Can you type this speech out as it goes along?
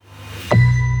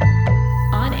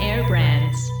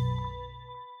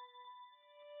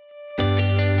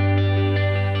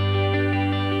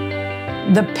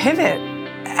The pivot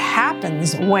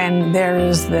happens when there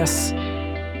is this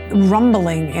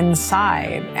rumbling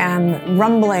inside, and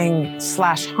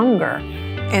rumbling/hunger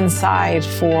inside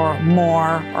for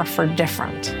more or for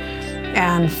different.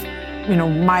 And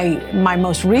my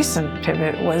most recent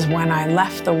pivot was when I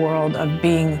left the world of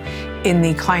being in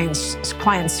the client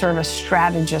service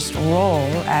strategist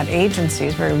role at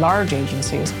agencies, very large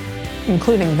agencies,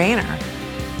 including Vayner,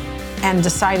 and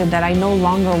decided that I no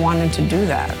longer wanted to do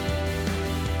that.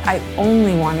 I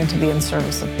only wanted to be in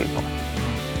service of people.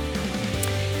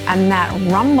 And that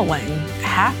rumbling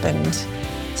happened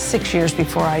 6 years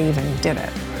before I even did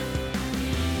it.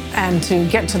 And to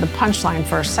get to the punchline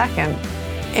for a second,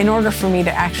 in order for me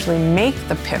to actually make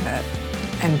the pivot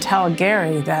and tell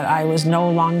Gary that I was no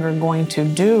longer going to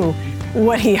do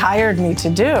what he hired me to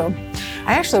do,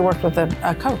 I actually worked with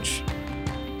a coach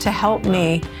to help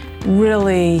me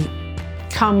really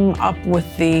come up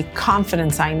with the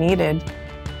confidence I needed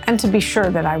and to be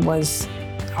sure that I was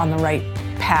on the right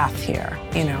path here,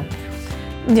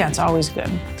 Yeah, it's always good.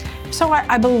 So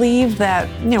I believe that,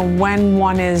 when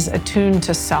one is attuned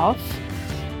to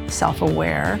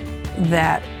self-aware,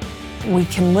 that we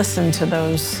can listen to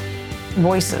those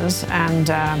voices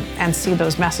and see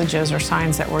those messages or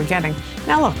signs that we're getting.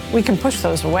 Now look, we can push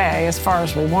those away as far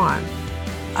as we want,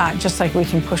 just like we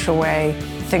can push away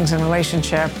things in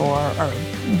relationship or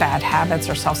bad habits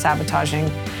or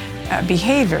self-sabotaging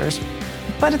behaviors.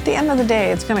 But at the end of the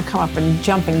day, it's going to come up and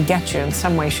jump and get you in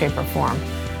some way, shape, or form.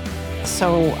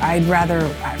 So I'd rather,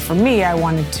 for me, I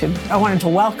wanted to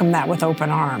welcome that with open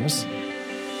arms